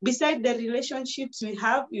 Beside the relationships we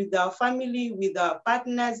have with our family, with our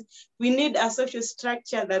partners, we need a social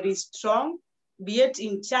structure that is strong, be it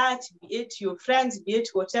in church, be it your friends, be it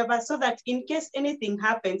whatever, so that in case anything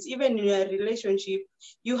happens, even in your relationship,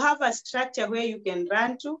 you have a structure where you can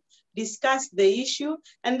run to, discuss the issue,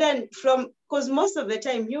 and then because most of the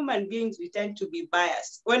time human beings, we tend to be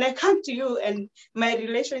biased. When I come to you and my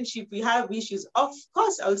relationship, we have issues, of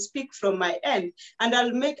course I'll speak from my end and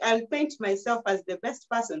I'll paint myself as the best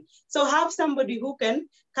person. So have somebody who can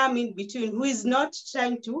come in between, who is not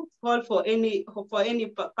trying to fall for any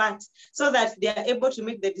part, so that they are able to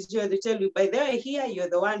make the decision. They tell you, by the way, here you're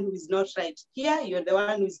the one who is not right. Here you're the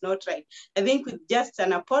one who is not right. I think with just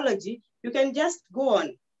an apology, you can just go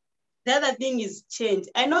on. The other thing is change.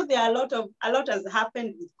 I know there are a lot has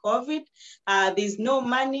happened with COVID. There's no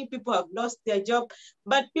money, people have lost their job,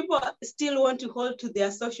 but people still want to hold to their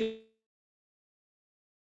social,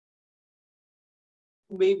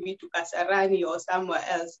 maybe to Kasarani or somewhere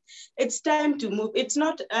else. It's time to move. It's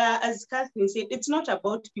not, as Catherine said, it's not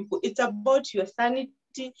about people. It's about your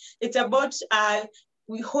sanity. It's about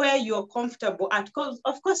where you're comfortable at.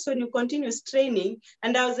 Of course, when you continue training,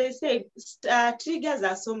 and as I said, triggers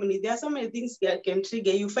are so many. There are so many things that can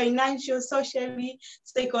trigger you: financial, socially,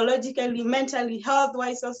 psychologically, mentally,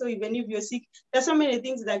 health-wise. Also, even if you're sick, there are so many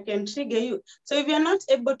things that can trigger you. So if you're not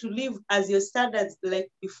able to live as your standards like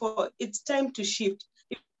before, it's time to shift.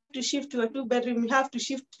 To shift to a 2-bedroom, you have to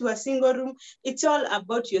shift to a single room. It's all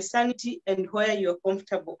about your sanity and where you're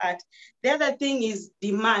comfortable at. The other thing is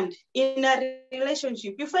demand. In a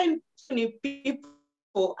relationship, you find many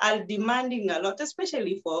people are demanding a lot,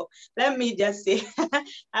 especially for, let me just say,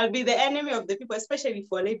 I'll be the enemy of the people, especially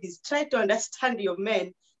for ladies. Try to understand your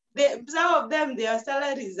men. Some of them, their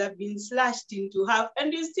salaries have been slashed into half,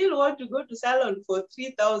 and you still want to go to salon for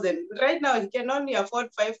 3,000. Right now, you can only afford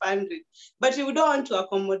 500, but you don't want to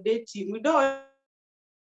accommodate him. We don't want to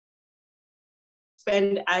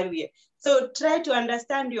spend earlier. So try to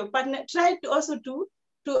understand your partner. Try to also to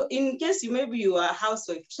in case maybe you are a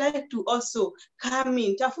housewife, try to also come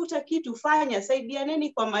in, tafuta kitu, fanya,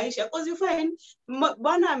 saidianeni kwa maisha. Because you find,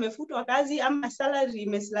 bwana amefutwa kazi ama salary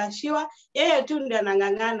imeslashiwa, yeye tu ndiye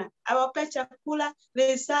anang'ang'ana. Awape chakula,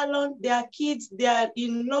 there's salon, there are kids, there are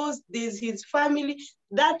in-laws, there's his family.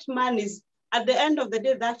 That man is, at the end of the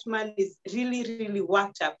day, that man is really, really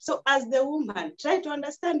worked up. So as the woman, try to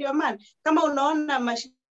understand your man. Kama unaona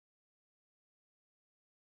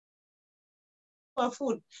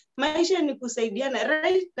food, maisha ni kusaidiana.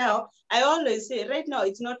 Right now, I always say, right now,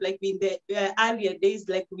 it's not like in the earlier days,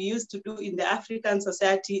 like we used to do in the African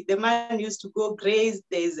society. The man used to go graze,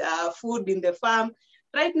 there's food in the farm.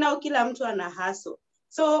 Right now, kila mtu ana hustle.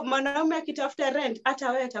 So mwanaume akitafuta rent,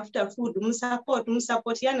 hata wewe tafuta food,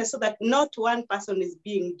 msupportiane, so that not one person is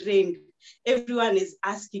being drained. Everyone is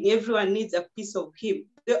asking, everyone needs a piece of him.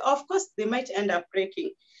 Of course, they might end up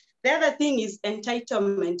breaking. The other thing is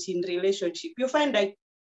entitlement in relationship. You find like,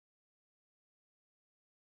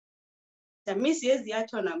 no,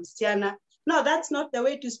 that's not the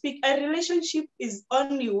way to speak. A relationship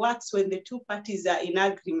only works when the two parties are in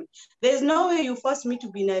agreement. There's no way you force me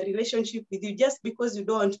to be in a relationship with you just because you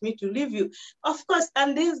don't want me to leave you. Of course,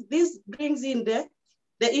 and this brings in the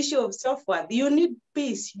issue of self-worth. You need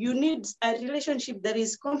peace. You need a relationship that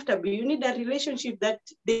is comfortable. You need a relationship that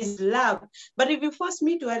there's love. But if you force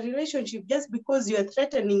me to a relationship just because you're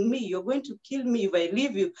threatening me, you're going to kill me if I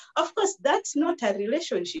leave you, of course, that's not a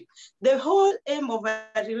relationship. The whole aim of a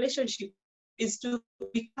relationship is to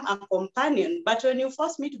become a companion. But when you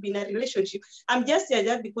force me to be in a relationship, I'm just here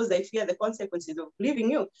just because I fear the consequences of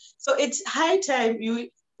leaving you. So it's high time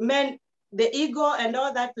you men, the ego and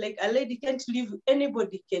all that, like a lady can't leave you,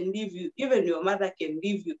 anybody can leave you, even your mother can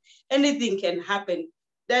leave you, anything can happen.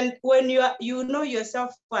 then when you know your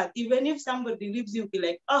self-worth, even if somebody leaves you, be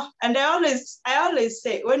like, oh, and I always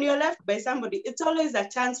say, when you're left by somebody, it's always a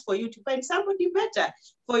chance for you to find somebody better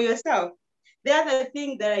for yourself. The other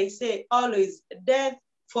thing that I say always, death,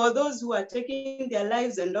 for those who are taking their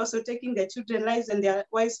lives and also taking their children's lives and their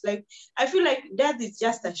wives' life, I feel like death is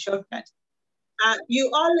just a shortcut. You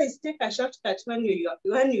always take a shortcut when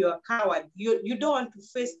you're a coward. You don't want to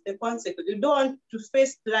face the consequence. You don't want to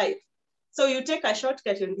face life. So you take a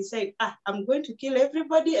shortcut and decide, I'm going to kill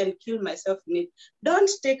everybody and kill myself in it. Don't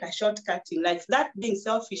take a shortcut in life. That being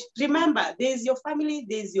selfish. Remember, there's your family,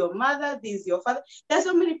 there's your mother, there's your father. There's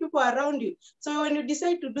so many people around you. So when you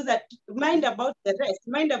decide to do that, mind about the rest.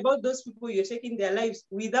 Mind about those people you're taking their lives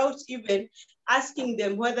without even asking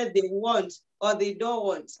them whether they want or they don't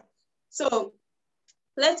want. So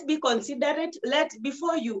let's be considerate.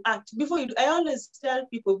 Before you act, I always tell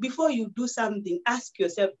people, before you do something, ask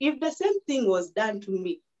yourself, if the same thing was done to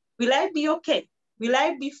me, will I be okay? Will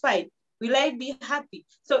I be fine? Will I be happy?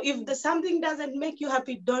 So if something doesn't make you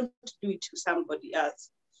happy, don't do it to somebody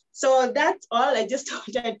else. So that's all. I just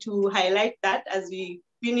wanted to highlight that as we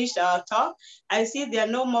finish our talk. I see there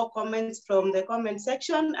are no more comments from the comment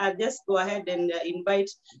section. I'll just go ahead and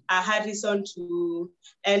invite Harrison to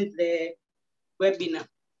end the webinar.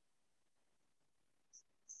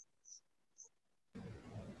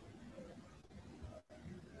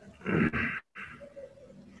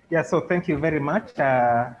 Yeah, so thank you very much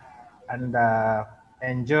and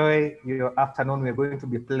enjoy your afternoon. We're going to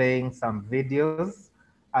be playing some videos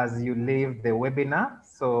as you leave the webinar.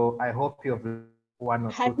 So I hope you have one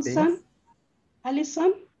or two things.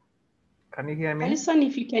 Alison? Can you hear me? Alison,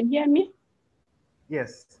 if you can hear me?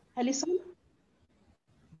 Yes. Alison?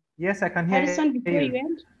 Yes, I can hear Alison, you. before you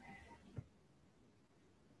end?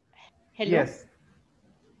 Hello? Yes.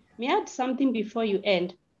 May I add something before you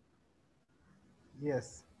end?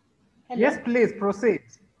 Yes. Hello? Yes, please proceed.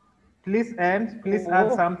 Please end. Please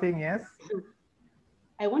add something. Yes.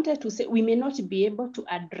 I wanted to say we may not be able to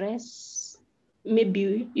address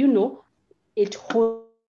maybe, it whole,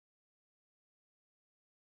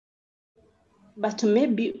 but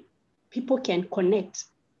maybe people can connect,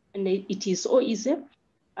 and it is so easy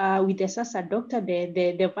with the SASAdoctor,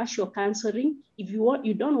 the virtual counseling. If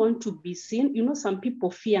you don't want to be seen, some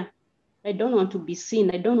people fear. I don't want to be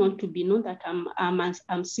seen. I don't want to be known that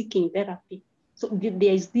I'm seeking therapy. So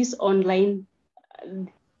there is this online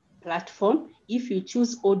platform. If you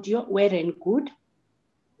choose audio, well and good,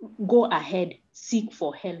 go ahead, seek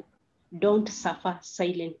for help. Don't suffer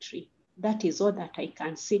silently. That is all that I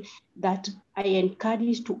can say. That I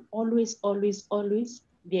encourage to always,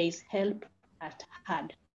 there is help at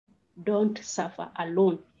hand. Don't suffer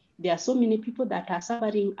alone. There are so many people that are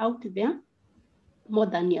suffering out there more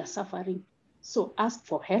than you are suffering. So ask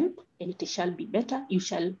for help and it shall be better.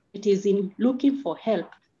 It is in looking for help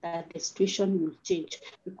that the situation will change,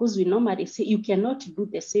 because we normally say you cannot do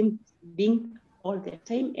the same thing all the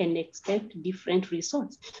time and expect different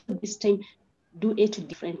results. This time, do it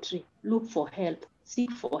differently. Look for help,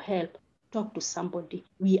 seek for help, talk to somebody.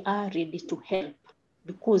 We are ready to help,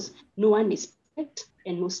 because no one is perfect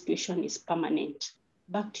and no situation is permanent.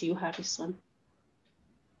 Back to you, Harrison.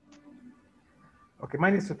 Okay,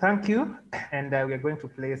 mine is to thank you, and we are going to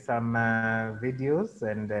play some videos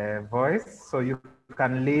and voice, so you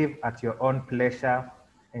can live at your own pleasure.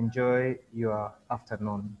 Enjoy your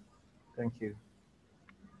afternoon. Thank you.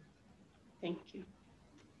 Thank you.